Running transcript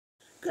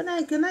Good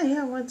night,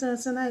 have one time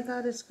tonight.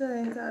 God is good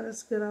and God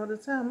is good all the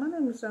time. My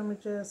name is Amy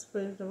Jazz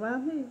Spirit Divine.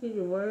 I'm here to give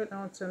you a word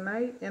on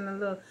tonight in a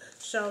little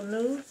short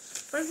news.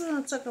 First, we're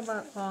going to talk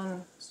about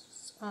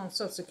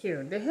Social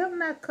Security. They have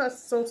not cut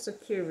Social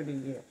Security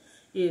yet.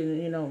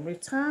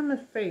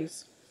 Retirement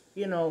phase,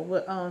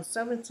 with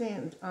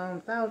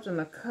 17,000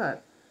 a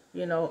cut,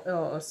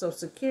 Social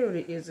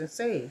Security isn't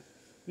saved.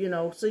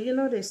 So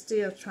they're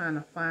still trying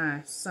to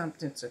find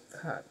something to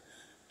cut.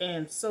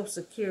 And Social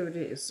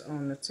Security is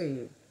on the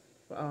table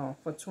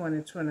for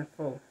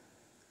 2024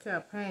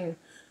 campaign.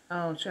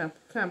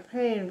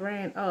 Campaign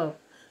ran up,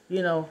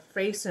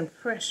 facing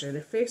pressure.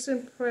 They're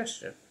facing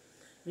pressure,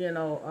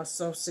 of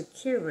Social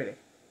Security.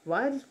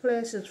 Why this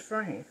pledge is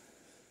framed,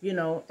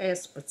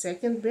 as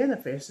protecting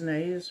benefits. Now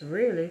it's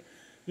really,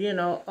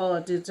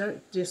 a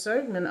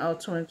disagreement of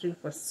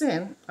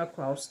 23%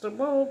 across the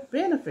board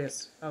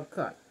benefits are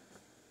cut.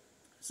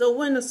 So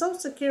when the Social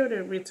Security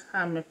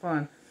Retirement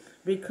Fund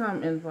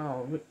become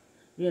involved,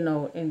 in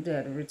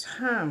that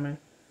retirement,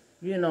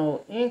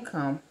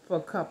 income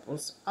for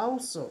couples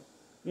also,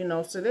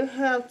 so they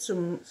have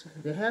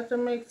to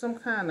make some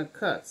kind of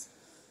cuts,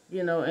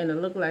 and it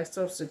look like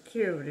Social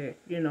Security,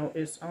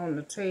 is on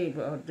the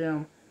table of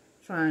them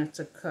trying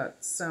to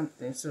cut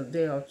something. So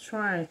they are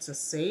trying to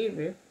save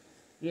it,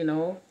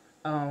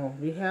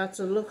 we have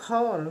to look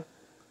harder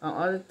on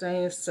other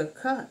things to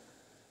cut,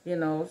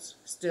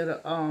 instead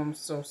of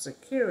Social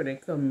Security,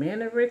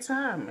 community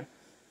retirement.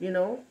 They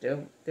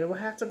will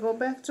have to go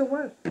back to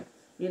work.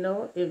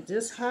 If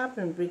this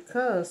happened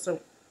because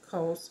of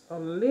cost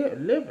of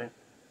living,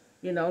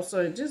 so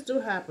it just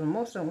do happen.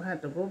 Most of them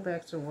have to go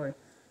back to work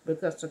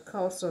because the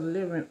cost of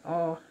living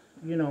are,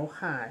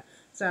 high.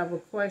 So I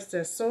request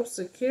that Social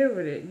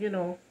Security,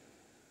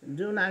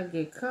 do not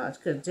get cut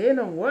because they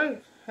don't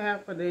work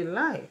half of their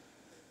life,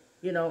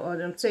 or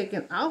them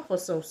taking out for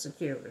Social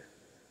Security,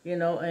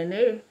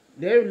 and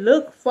they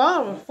look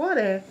forward for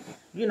that,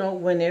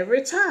 when they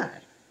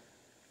retire.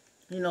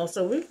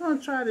 So we're going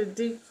to try to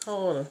dig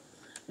harder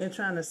in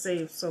trying to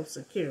save Social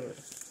Security.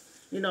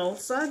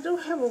 So I do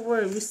have a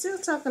word. We're still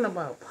talking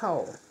about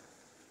Paul.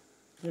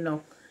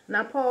 Now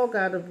Paul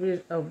got a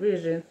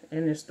vision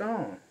in his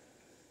throne.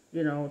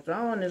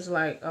 Throne is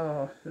like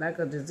a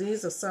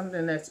disease or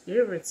something that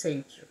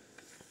irritates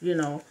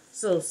you.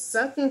 So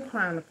 2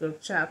 Chronicles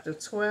chapter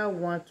 12,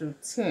 1 through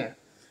 10.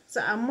 So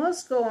I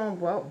must go on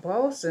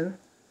boasting,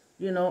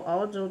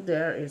 although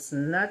there is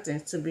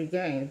nothing to be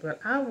gained, but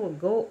I will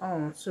go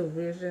on to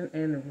vision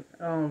and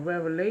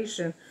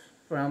revelation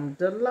from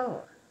the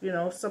Lord.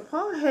 So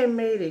Paul had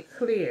made it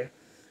clear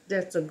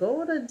that the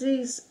goal of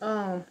these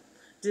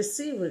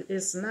deceivers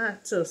is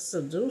not to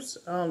seduce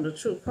the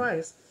true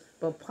Christ,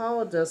 but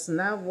Paul does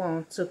not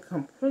want to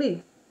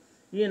complete,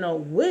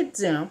 with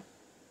them,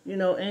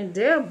 and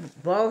their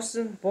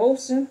boasting,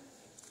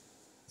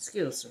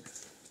 excuse me.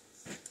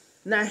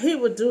 Now he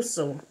would do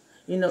so,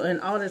 in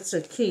order to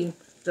keep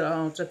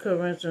the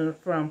Corinthians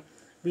from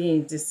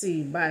being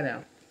deceived by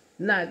them.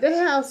 Now they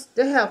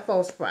have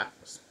false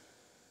prophets,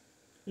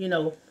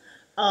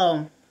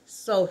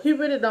 so he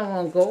really don't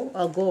want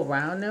to go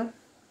around them,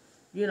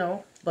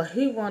 but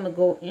he want to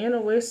go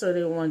anyway, so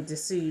they want to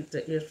deceive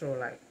the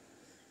Israelite,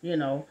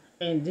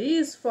 and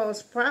these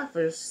false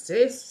prophets,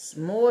 they're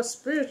more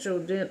spiritual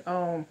than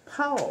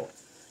Paul,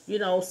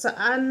 so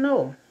I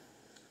know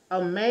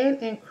a man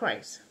in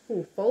Christ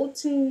who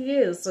 14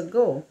 years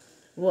ago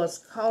was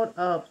caught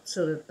up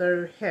to the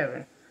third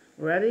heaven.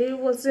 Whether he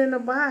was in the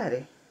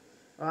body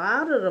or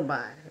out of the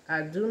body,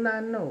 I do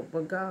not know,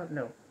 but God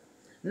knows.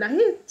 Now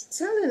he's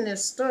telling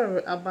this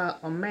story about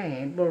a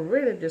man, but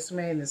really this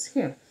man is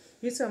him.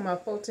 He's talking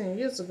about 14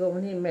 years ago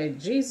when he met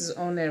Jesus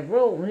on that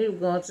road, when he was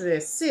going to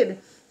that city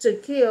to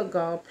kill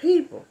God's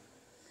people.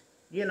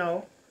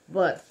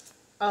 But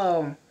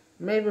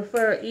may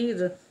refer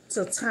either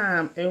to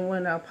time and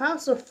when the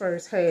apostle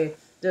first had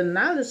the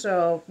knowledge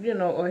of,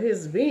 or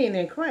his being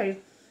in Christ,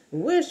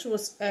 which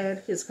was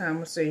at his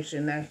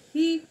conversation. Now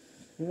he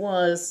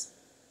was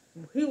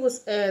with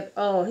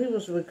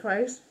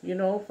Christ,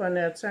 from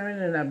the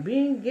eternity, and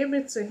being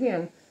given to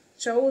him,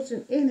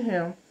 chosen in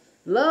him,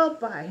 loved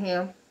by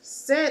him,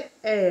 set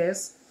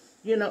as,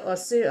 a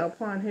seal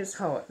upon his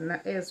heart,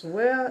 now, as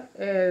well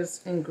as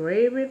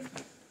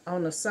engraved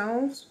on the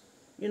stones,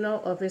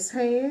 of his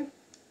hand,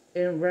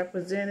 and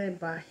represented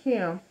by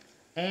him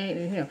and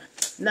in him.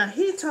 Now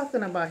he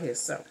talking about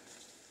himself,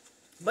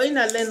 but he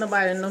not letting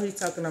nobody know he's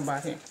talking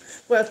about him.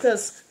 Well,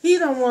 because he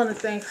don't want to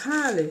think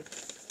highly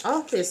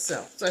of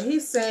himself. So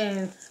he's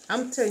saying,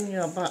 I'm telling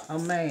you about a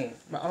man,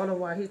 but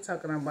otherwise he's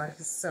talking about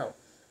himself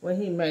when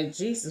he met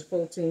Jesus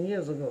 14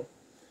 years ago.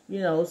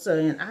 So,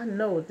 and I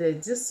know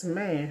that this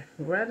man,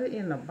 whether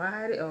in the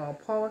body or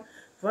apart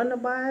from the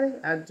body,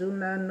 I do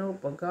not know,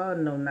 but God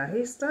knows. Now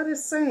he started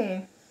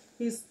saying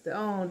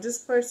this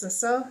person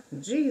saw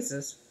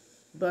Jesus,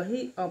 but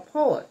he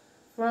apart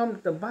from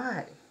the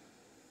body.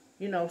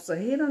 So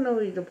he don't know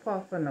he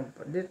depart from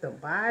did the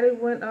body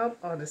went up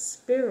or the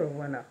spirit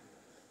went up.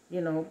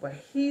 But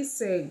he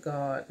said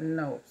God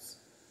knows.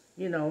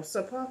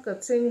 So Paul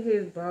continued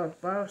his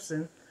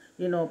boasting,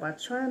 by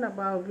trying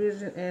about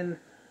vision and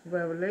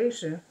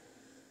revelation,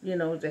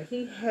 that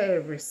he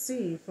had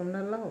received from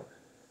the Lord.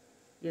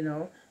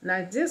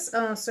 Now this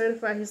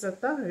certified his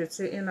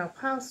authority in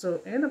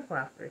apostle and a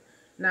prophet.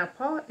 Now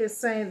Paul is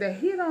saying that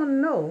he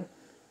don't know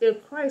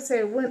if Christ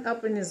had went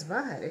up in his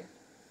body,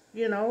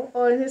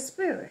 or in his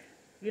spirit.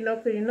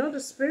 Because the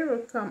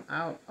spirit come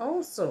out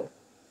also,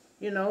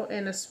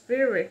 and the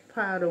spirit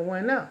powder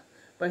went up.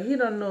 But he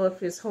don't know if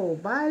his whole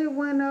body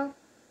went up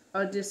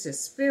or just his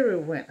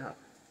spirit went up.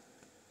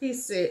 He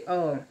said,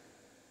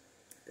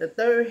 the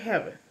third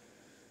heaven.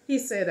 He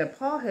said that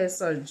Paul had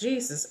saw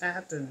Jesus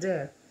after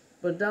death,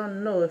 but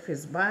don't know if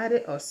his body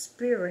or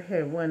spirit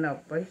had went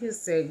up. But he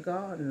said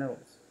God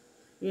knows.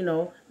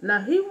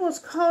 Now he was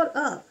caught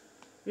up,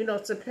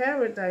 to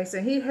paradise,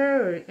 and he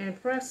heard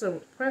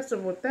impressive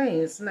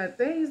things. Now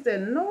things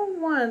that no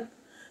one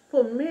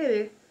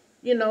permitted,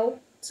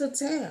 to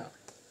tell.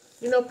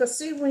 Because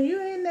see, when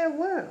you're in that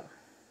world,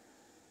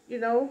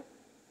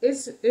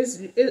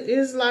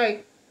 it's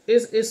like,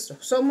 it's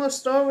so much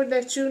story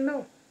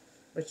that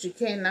but you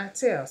cannot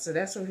tell. So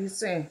that's what he's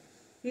saying.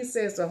 He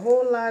says a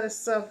whole lot of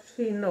stuff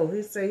he know.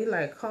 He said he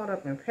like caught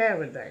up in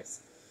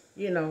paradise,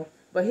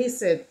 But he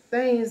said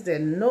things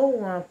that no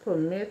one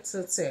permit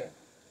to tell.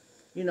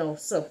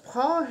 So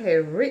Paul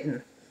had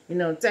written,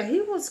 that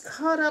he was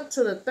caught up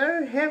to the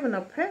third heaven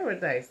of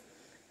paradise,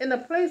 in a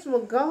place where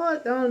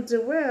God don't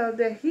dwell,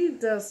 that he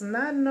does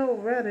not know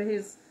whether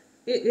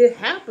it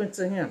happened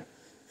to him,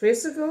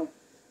 physical,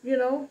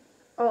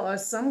 or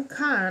some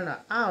kind of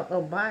out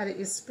of body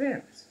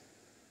experience.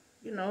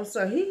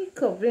 So he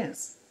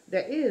convinced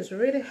that it is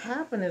really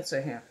happening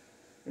to him.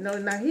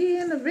 Now he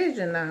in the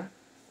vision now.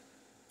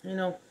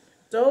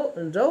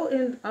 Though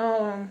in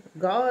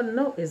God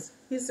knows,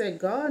 he said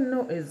God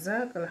know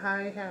exactly how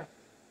it happened.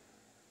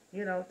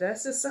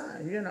 That's the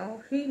sign.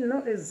 He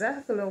know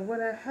exactly what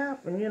had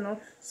happened.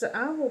 So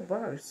I will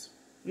burst,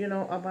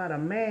 about a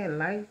man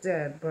like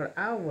that, but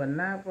I will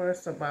not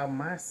burst about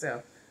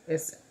myself.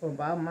 It's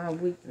about my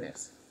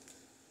weakness.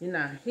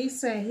 He's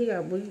saying he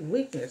got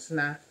weakness.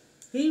 Now,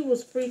 he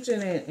was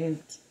preaching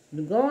and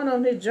going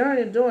on his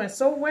journey doing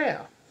so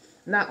well.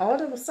 Now,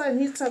 all of a sudden,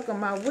 he's talking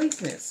about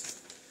weakness.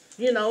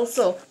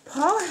 So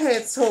Paul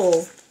had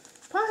told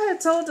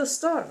the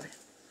story.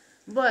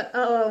 But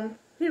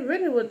he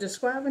really was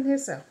describing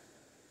himself,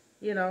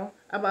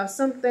 about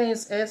some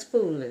things as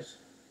foolish.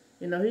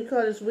 He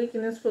called his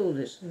weakness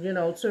foolish,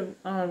 to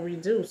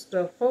reduce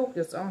the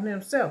focus on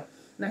himself.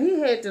 Now, he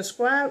had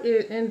described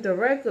it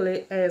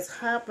indirectly as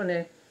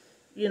happening,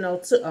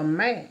 to a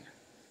man,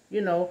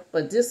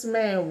 but this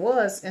man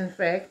was, in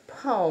fact,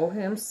 Paul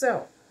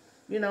himself.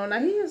 Now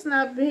he is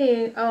not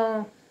being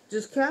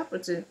just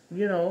capital,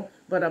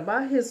 but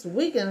about his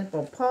weakness.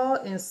 But Paul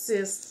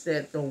insists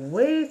that the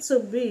way to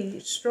be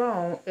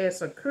strong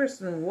as a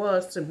Christian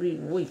was to be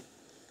weak.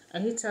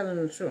 And he's telling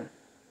the truth,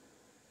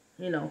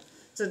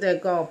 so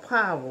that God's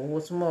power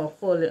was more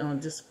fully on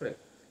display.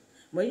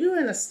 When you're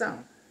in a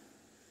storm,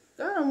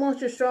 God don't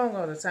want you strong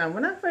all the time.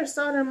 When I first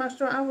started my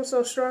strong, I was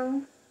so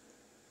strong,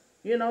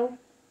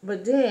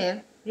 but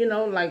then,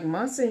 like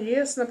months and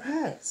years in the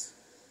past,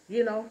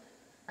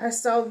 I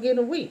started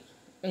getting weak.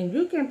 And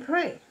you can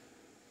pray.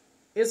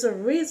 It's a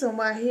reason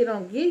why he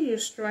don't give you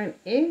strength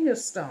in your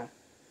storm.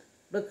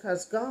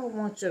 Because God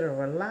wants you to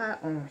rely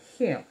on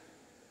him.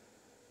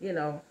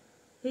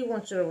 He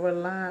wants you to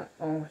rely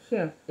on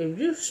him. If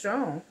you're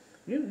strong,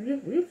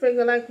 you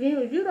figure like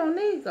you don't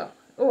need God.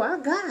 Oh, I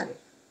got it.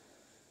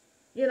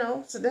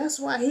 So that's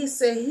why he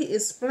said he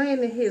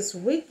explaining his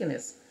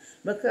weakness.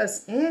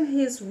 Because in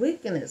his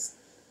weakness,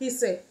 he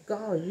said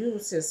God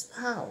used his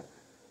power.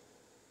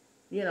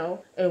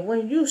 And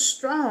when you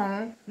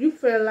strong, you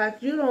feel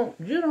like you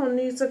don't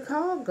need to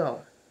call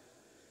God.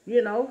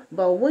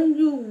 But when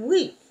you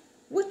weak,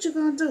 what you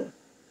gonna do?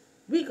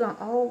 We gonna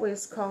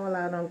always call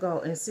out on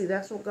God. And see,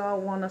 that's what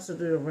God wants us to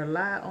do, to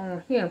rely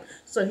on him.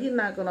 So he's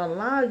not gonna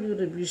allow you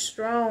to be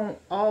strong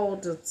all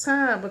the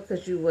time,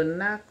 because you will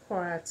not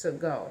cry to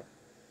God.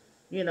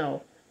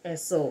 And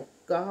so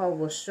God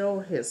will show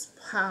his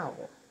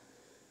power,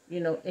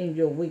 in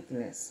your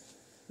weakness.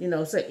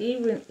 So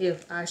even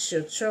if I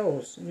should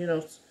chose,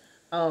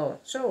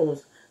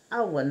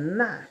 I would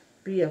not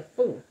be a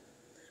fool,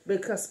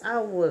 because I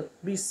would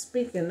be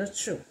speaking the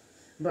truth.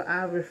 But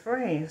I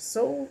refrain,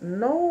 so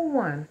no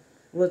one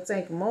will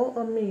think more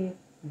of me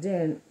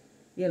than,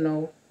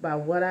 by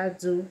what I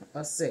do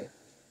or say.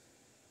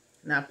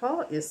 Now,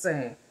 Paul is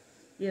saying,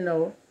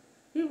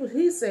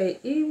 he said,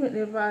 even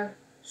if I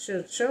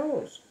should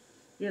chose,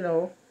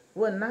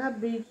 would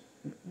not be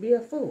a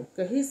fool.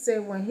 Because he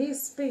said when he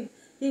speak,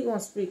 he going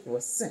to speak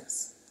with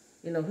sense.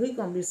 He going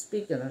to be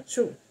speaking the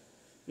truth.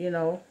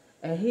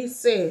 And he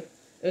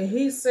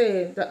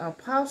said the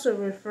apostle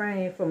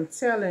refrained from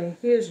telling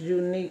his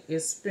unique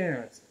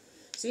experience.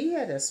 See, he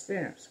had an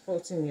experience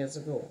 14 years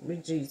ago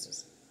with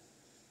Jesus.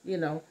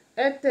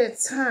 At that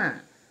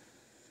time,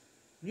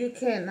 you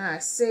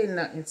cannot say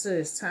nothing until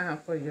it's time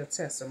for your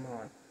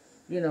testimony.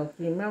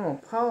 Remember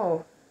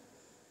Paul,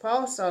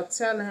 Paul started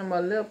telling him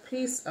a little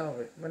piece of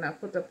it when I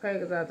put the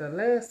package out the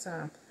last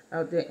time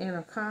of the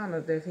encounter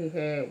that he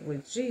had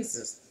with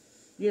Jesus.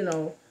 You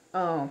know,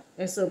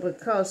 and so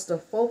because the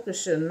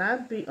focus should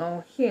not be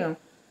on him,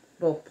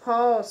 but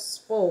Paul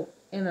spoke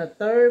in a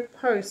third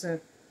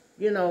person,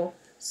 you know,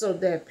 so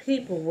that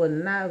people would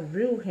not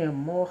view him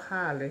more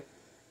highly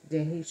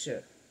than he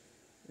should.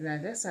 Now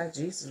that's how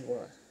Jesus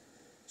was.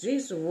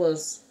 Jesus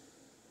was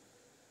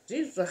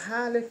Jesus was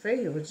highly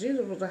favored.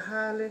 Jesus was a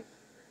highly,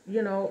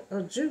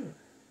 a Jew.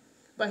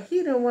 But he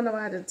didn't want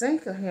nobody to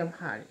think of him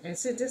highly. And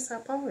see, this is how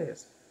Paul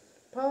is.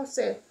 Paul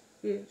said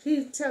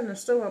he's telling a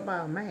story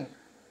about a man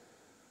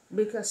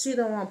because he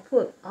don't want to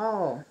put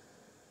all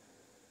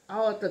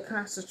the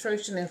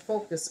concentration and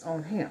focus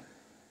on him,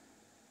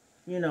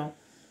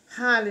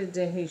 highly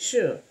than he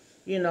should,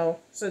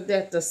 so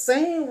that the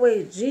same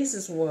way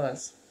Jesus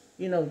was,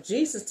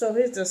 Jesus told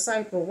his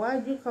disciple, why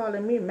are you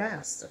calling me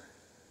master?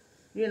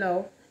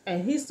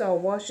 And he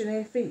started washing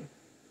their feet.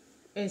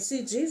 And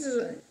see,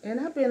 Jesus, and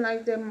I've been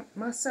like that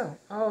myself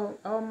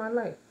all my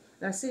life.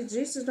 Now, see,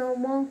 Jesus don't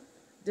want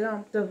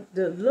them to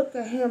look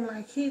at him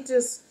like he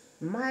just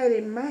mighty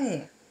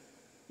man.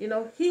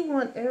 He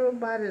want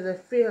everybody to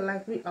feel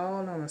like we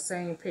all on the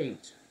same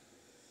page.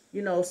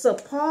 So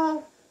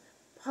Paul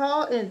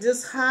and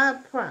this high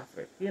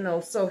prophet,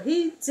 so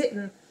he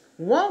didn't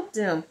want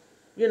them,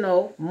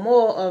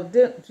 more of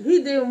them.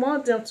 He didn't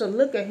want them to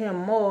look at him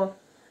more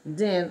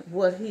than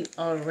what he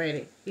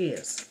already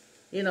is.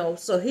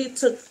 So he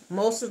took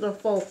most of the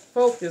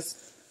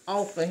focus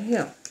off of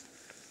him.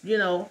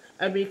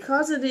 And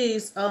because of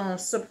these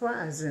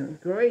surprising,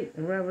 great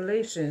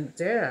revelations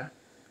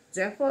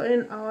therefore,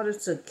 in order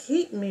to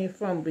keep me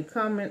from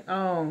becoming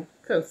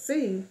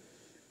conceived,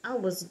 I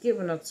was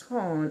given a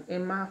thorn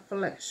in my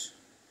flesh,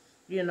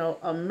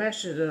 a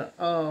messenger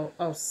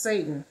of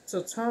Satan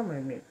to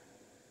torment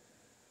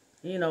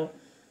me.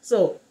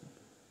 So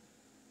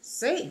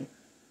Satan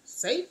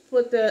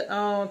put that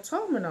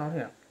torment on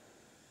him.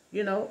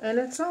 And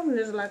that torment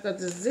is like a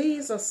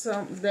disease or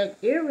something that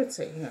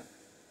irritate him.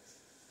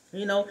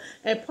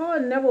 And Paul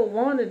never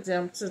wanted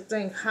them to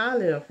think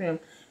highly of him.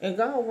 And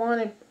God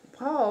wanted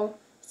Paul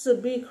to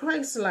be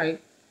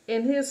Christ-like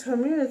in his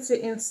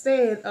humility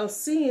instead of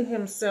seeing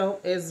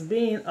himself as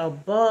being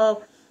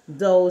above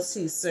those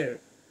he served.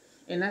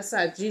 And that's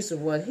how Jesus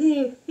was.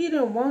 He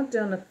didn't want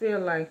them to feel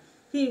like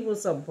he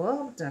was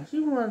above them. He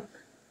wanted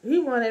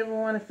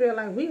everyone to feel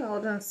like we all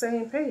on the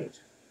same page.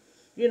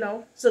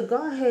 So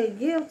God had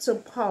given to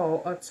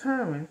Paul a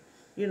term,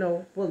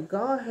 what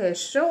God had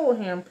showed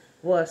him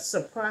was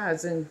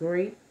surprising,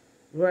 great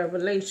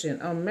revelation,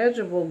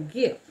 unmeasurable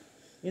gift,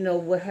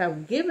 would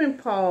have given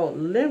Paul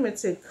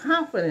limited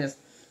confidence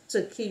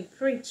to keep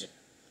preaching,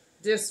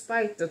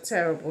 despite the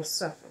terrible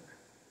suffering.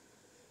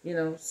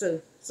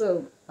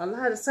 So a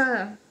lot of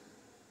time,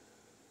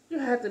 you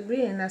have to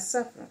be in that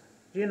suffering,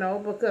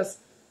 because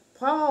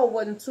Paul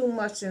wasn't too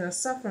much in the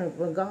suffering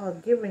when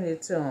God giving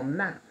it to him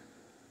now.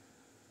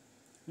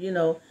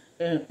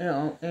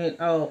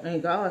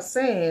 And God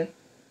saying,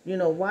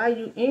 why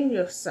you in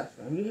your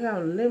suffering? You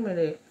have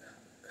limited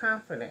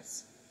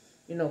confidence,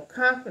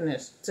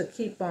 confidence to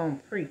keep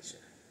on preaching,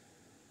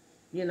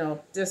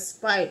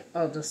 despite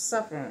of the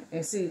suffering.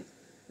 And see,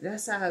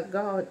 that's how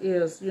God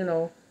is,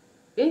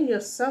 in your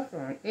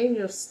suffering, in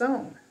your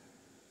storm.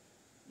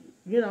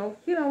 He don't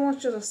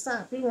want you to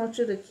stop. He wants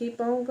you to keep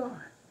on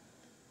going.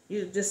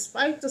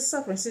 Despite the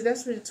suffering, see,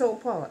 that's what he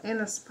told Paul. And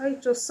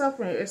despite your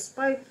suffering,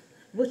 despite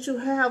what you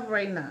have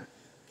right now,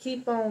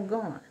 keep on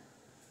going.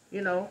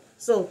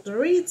 So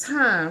 3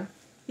 times,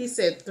 he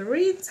said,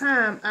 3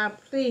 times I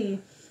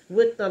plead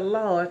with the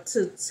Lord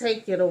to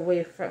take it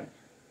away from me.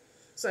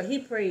 So he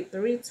prayed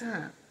 3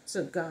 times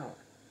to God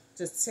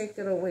to take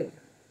it away.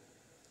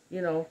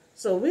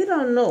 So we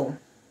don't know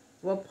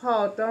what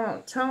Paul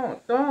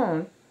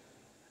thorn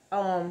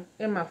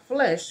in my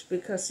flesh,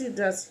 because he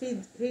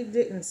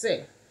didn't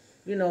say,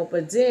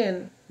 but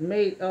then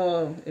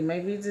it may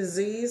be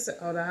disease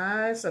or the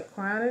eyes or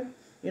chronic,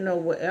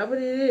 whatever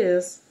it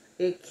is,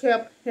 it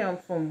kept him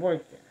from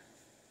working.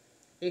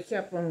 It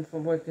kept him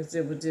from working.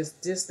 It was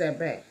just that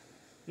bad.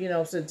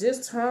 So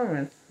this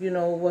torment,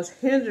 was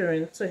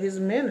hindering to his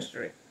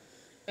ministry.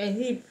 And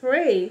he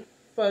prayed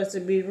for it to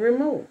be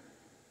removed.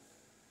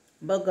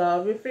 But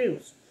God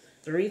refused.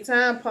 3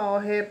 times Paul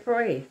had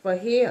prayed for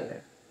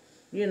healing,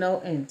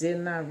 and did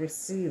not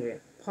receive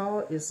it.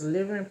 Paul is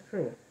living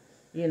proof,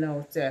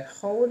 that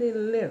holy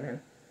living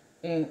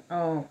and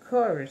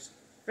courage,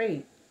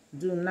 faith,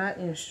 do not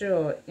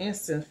ensure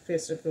instant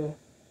physical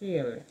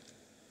healing.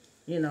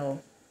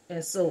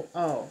 And so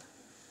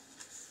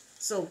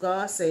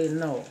God said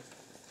no.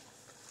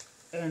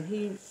 And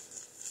he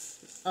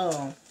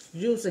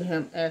using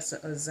him as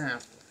an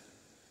example.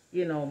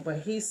 But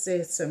he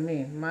said to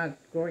me, my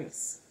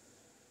grace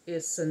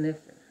is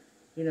significant,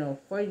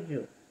 for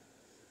you.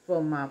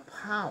 For my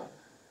power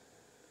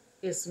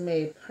is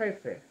made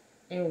perfect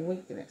in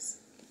weakness.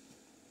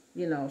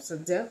 So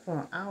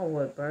therefore I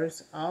will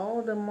burst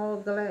all the more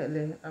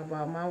gladly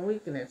about my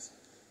weakness,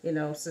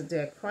 so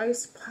that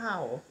Christ's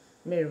power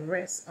may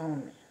rest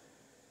on me.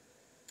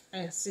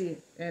 And see,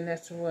 and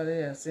that's what it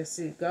is. And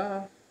see,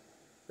 God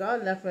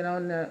left it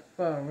on there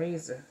for a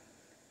reason.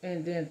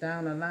 And then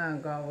down the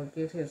line, God will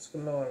get his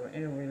glory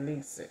and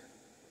release it.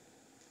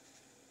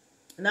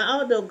 Now,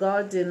 although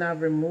God did not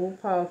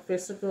remove Paul's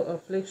physical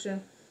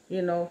affliction,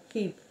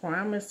 he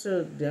promised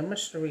to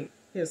demonstrate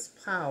his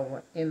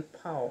power in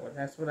power.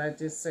 That's what I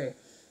just said.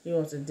 He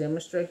wants to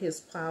demonstrate his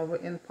power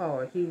in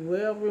power. He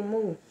will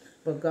remove,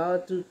 but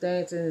God do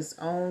things in his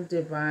own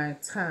divine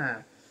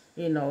time.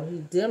 He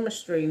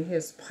demonstrating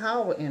his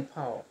power in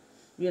power.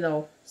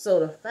 So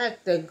the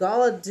fact that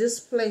God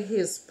display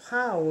his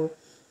power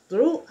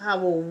through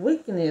our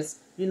weakness,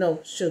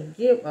 should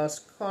give us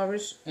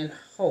courage and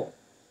hope.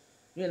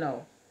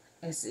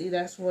 And see,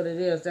 that's what it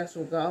is. That's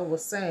what God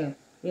was saying.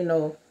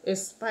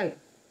 Despite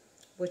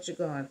what you're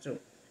going through,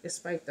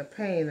 despite the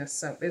pain and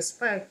stuff,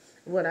 despite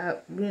what I,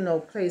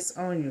 place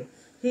on you,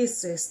 he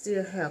says,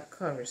 still have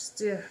courage,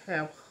 still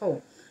have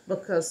hope,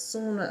 because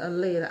sooner or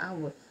later I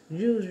will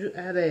use you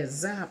as an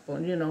example,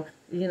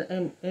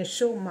 and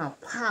show my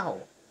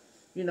power,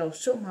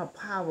 show my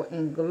power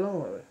and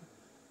glory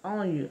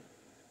on you.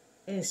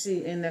 And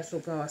see, and that's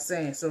what God's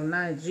saying. So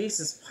now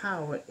Jesus'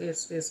 power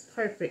is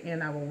perfect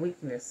in our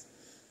weakness.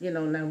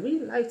 Now we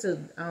like to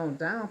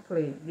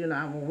downplay,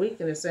 our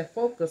weakness and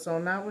focus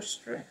on our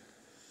strength.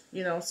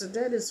 So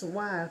that is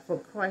why, for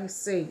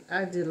Christ's sake,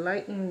 I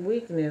delight in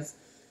weakness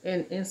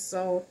and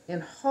insult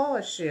and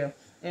hardship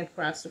and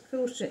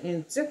persecution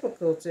and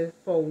difficulty,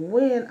 for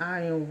when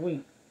I am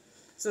weak,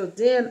 so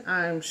then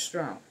I am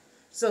strong.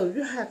 So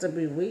you have to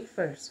be weak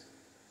first,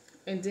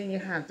 and then you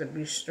have to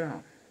be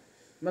strong.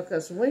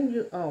 Because when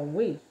you are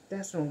weak,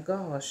 that's when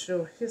God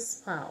shows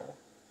his power,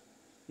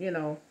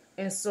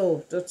 And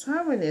so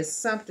determined is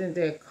something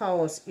that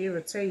causes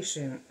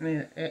irritation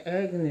and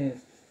agony,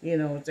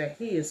 that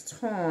he is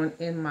torn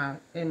in my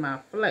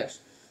flesh.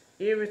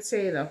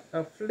 Irritated,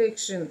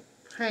 affliction,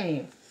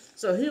 pain.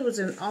 So he was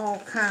in all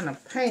kind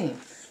of pain.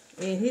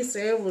 And he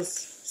said it was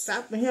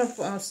stopping him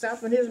from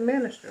stopping his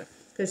ministry.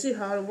 Because he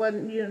hardly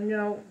wasn't, going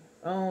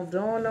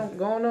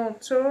on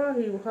tour.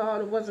 He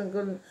hardly wasn't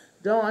going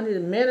doing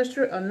his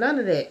ministry or none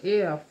of that.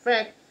 It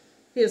affect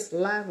his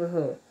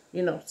livelihood.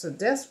 So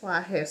that's why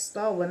I had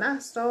started. When I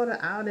started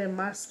out in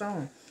my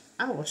storm,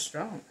 I was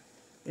strong.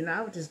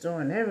 I was just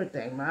doing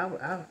everything. I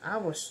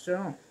was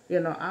strong.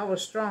 I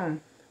was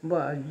strong.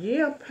 But a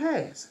year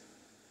passed.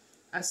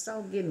 I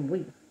started getting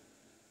weak.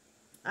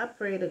 I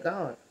prayed to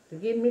God to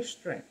give me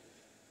strength.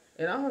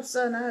 And all of a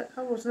sudden,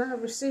 I was not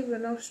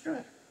receiving no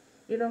strength.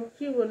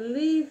 He will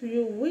leave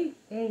you weak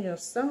in your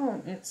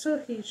storm until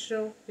he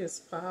shows his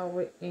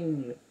power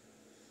in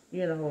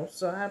you.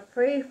 So I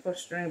prayed for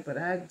strength, but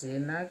I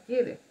did not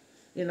get it.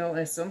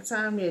 And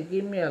sometimes he'll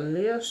give me a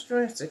little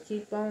strength to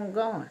keep on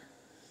going.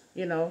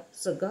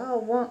 So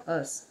God wants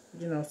us,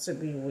 to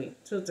be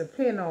weak, to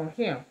depend on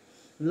him.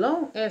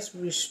 Long as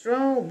we're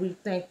strong, we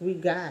think we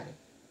got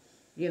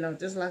it.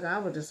 Just like I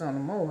was just on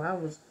the move. I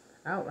was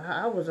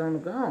on the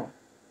ground,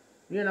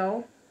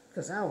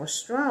 because I was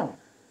strong.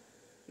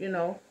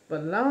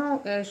 But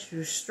long as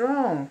you're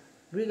strong,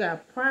 we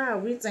got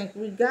pride. We think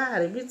we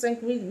got it. We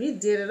think we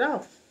did it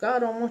all. God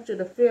don't want you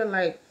to feel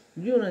like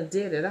you done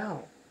did it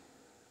all.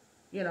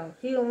 He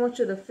don't want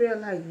you to feel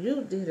like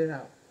you did it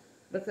all,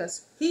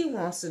 because he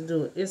wants to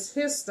do it. It's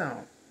his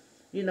stone.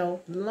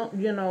 So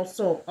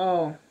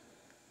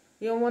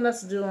he don't want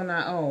us to do it on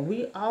our own.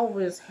 We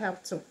always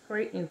have to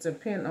pray and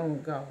depend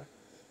on God.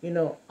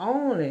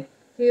 Only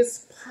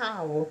his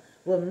power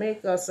will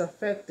make us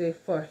effective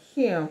for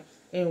him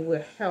and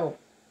will help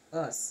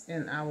us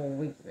in our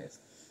weakness.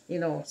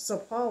 So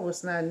Paul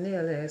was not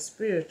nearly as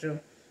spiritual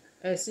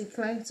as he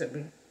claimed to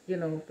be,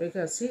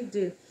 because he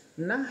did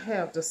not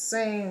have the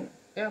same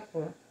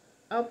upper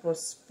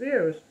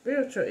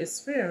spiritual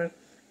experience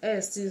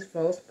as these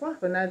false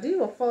prophets. Now, these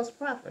were false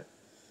prophets,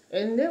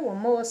 and they were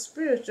more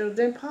spiritual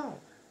than Paul,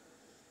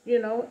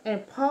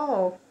 and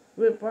Paul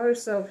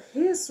reversed of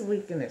his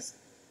weakness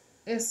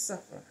and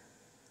suffering.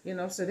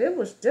 So they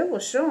was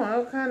showing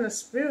all kind of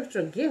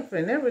spiritual gift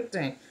and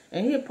everything.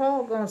 And here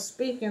Paul gonna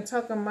speak and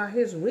talking about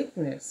his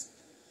weakness.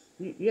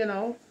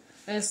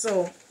 And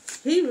so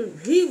he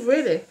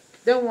really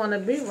don't want to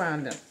be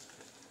around them.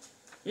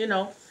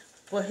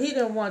 But he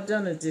didn't want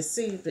them to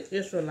deceive the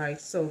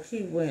Israelites, so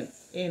he went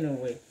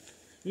anyway.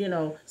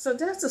 So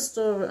that's the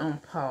story on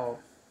Paul.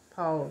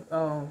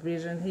 Paul's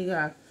vision. He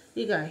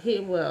got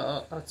hit with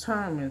a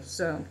torment.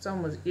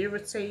 Someone was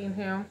irritating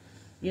him.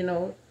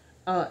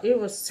 It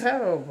was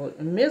terrible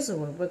and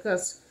miserable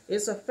because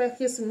it's affect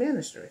his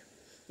ministry.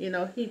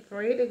 He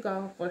prayed to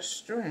God for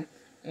strength,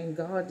 and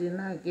God did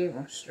not give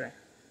him strength,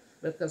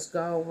 because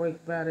God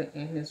worked better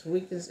in his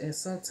weakness. And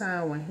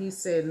sometimes when he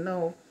said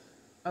no,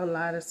 a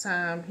lot of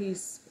time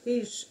he's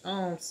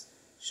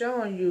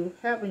showing you,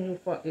 having you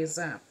for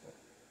example.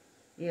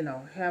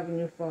 Having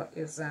you for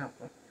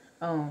example,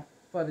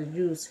 for to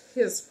use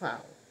his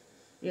power.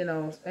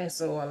 And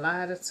so a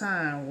lot of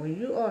time when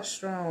you are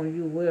strong,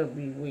 you will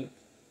be weak.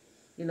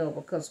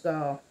 because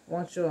God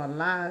wants you to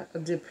lie,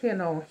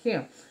 depend on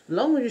Him. As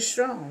long as you're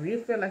strong, you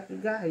feel like you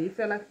got it. You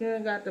feel like you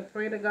ain't got to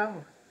pray to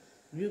God.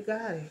 You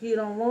got it. He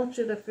don't want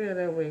you to feel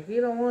that way. He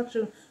don't want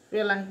you to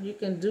feel like you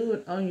can do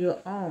it on your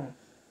own.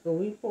 But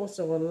we supposed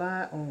to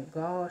rely on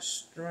God's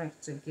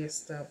strength to get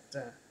stuff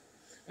done.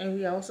 And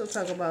we also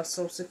talk about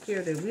Social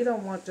Security. We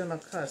don't want them to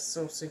cut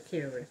Social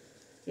Security.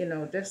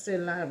 That's their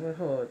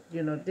livelihood.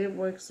 They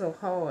work so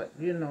hard,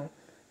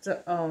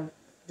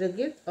 to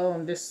get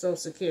this Social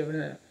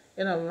Security.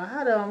 And a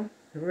lot of them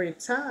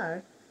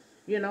retire,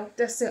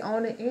 that's their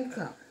only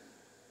income,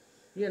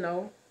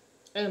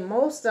 And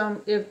most of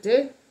them, if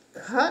they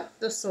cut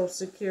the Social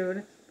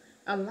Security,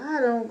 a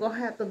lot of them going to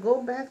have to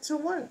go back to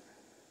work.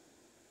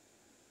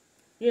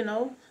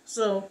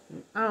 So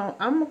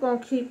I'm going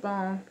to keep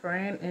on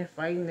praying and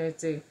fighting that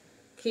they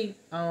keep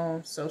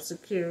on Social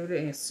Security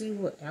and see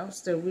what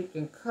else that we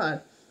can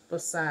cut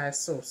besides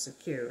Social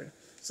Security.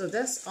 So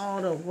that's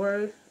all the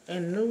word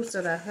and news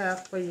that I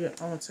have for you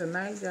on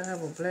tonight. Y'all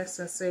have a blessed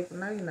and safe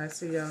night, and I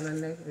see y'all in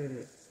the next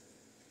video.